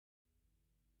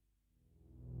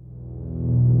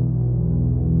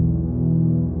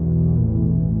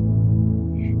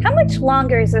much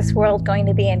longer is this world going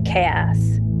to be in chaos?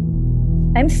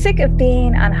 I'm sick of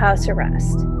being on house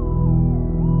arrest.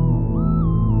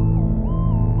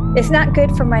 It's not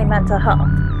good for my mental health.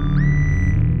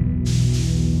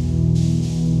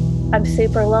 I'm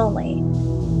super lonely.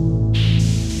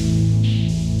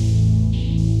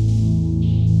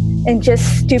 And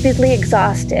just stupidly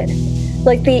exhausted,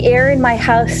 like the air in my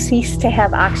house ceased to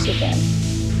have oxygen.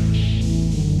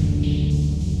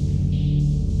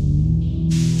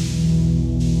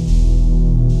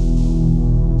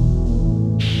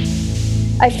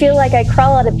 I feel like I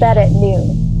crawl out of bed at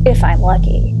noon, if I'm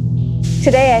lucky.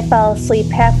 Today I fell asleep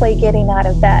halfway getting out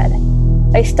of bed.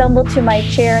 I stumbled to my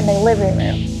chair in the living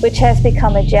room, which has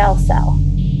become a jail cell.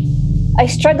 I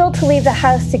struggle to leave the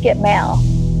house to get mail.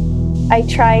 I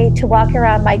try to walk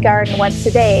around my garden once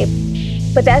a day,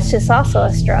 but that's just also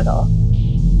a struggle.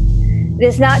 It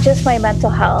is not just my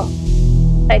mental health.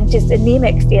 I'm just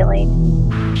anemic feeling.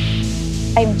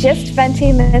 I'm just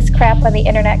venting this crap on the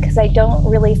internet because I don't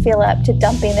really feel up to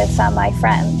dumping this on my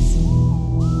friends.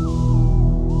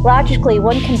 Logically,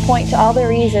 one can point to all the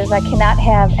reasons I cannot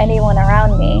have anyone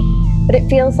around me, but it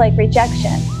feels like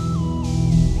rejection.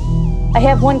 I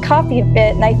have one coffee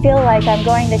fit and I feel like I'm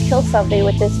going to kill somebody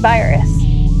with this virus.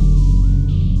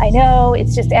 I know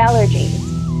it's just allergies,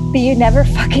 but you never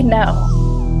fucking know.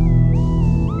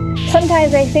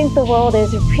 Sometimes I think the world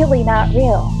is really not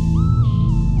real.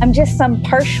 I'm just some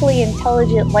partially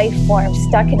intelligent life form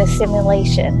stuck in a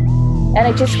simulation, and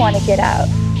I just want to get out.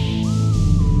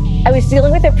 I was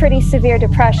dealing with a pretty severe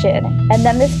depression, and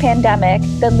then this pandemic,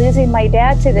 then losing my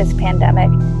dad to this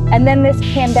pandemic, and then this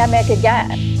pandemic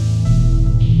again.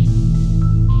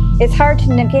 It's hard to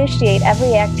negotiate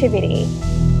every activity.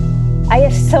 I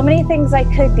have so many things I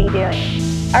could be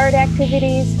doing. Art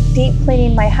activities, deep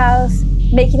cleaning my house,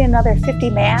 making another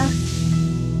 50 masks.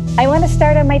 I want to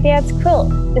start on my dad's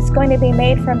quilt. It's going to be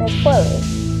made from his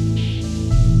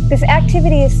clothes. This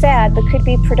activity is sad, but could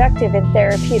be productive and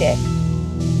therapeutic.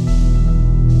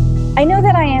 I know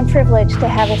that I am privileged to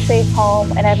have a safe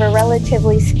home and have a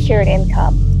relatively secured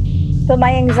income, but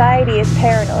my anxiety is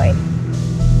paranoid.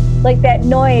 Like that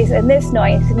noise and this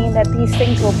noise mean that these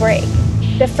things will break.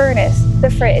 The furnace, the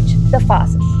fridge, the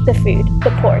faucets, the food,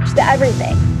 the porch, the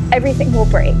everything. Everything will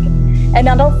break. And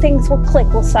not all things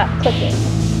will stop clicking.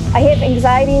 I have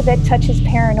anxiety that touches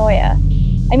paranoia.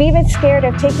 I'm even scared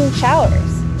of taking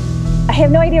showers. I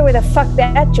have no idea where the fuck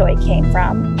that joy came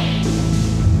from.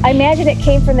 I imagine it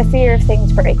came from the fear of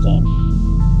things breaking.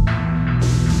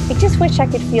 I just wish I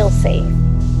could feel safe.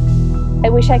 I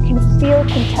wish I could feel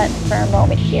content for a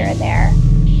moment here and there.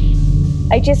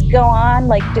 I just go on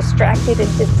like distracted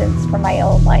and distanced from my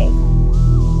own life.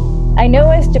 I know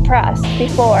I was depressed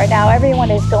before, now everyone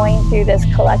is going through this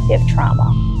collective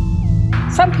trauma.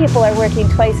 Some people are working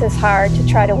twice as hard to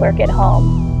try to work at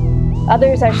home.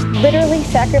 Others are literally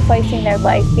sacrificing their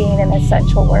life being an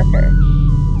essential worker.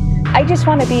 I just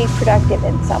want to be productive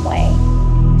in some way.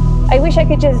 I wish I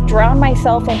could just drown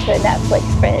myself into a Netflix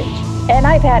binge, and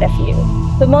I've had a few,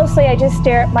 but mostly I just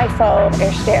stare at my phone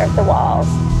or stare at the walls,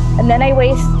 and then I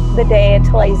waste the day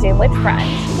until I Zoom with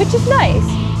friends, which is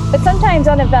nice, but sometimes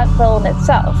uneventful in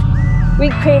itself. We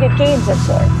created games of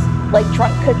sorts, like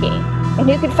drunk cooking, and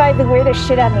you can find the weirdest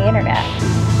shit on the internet,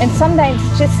 and sometimes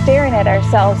just staring at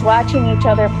ourselves watching each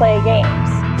other play games.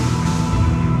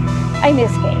 I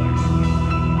miss games.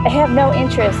 I have no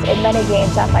interest in many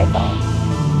games on my phone.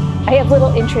 I have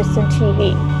little interest in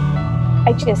TV.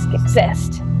 I just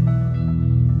exist.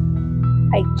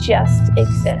 I just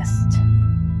exist.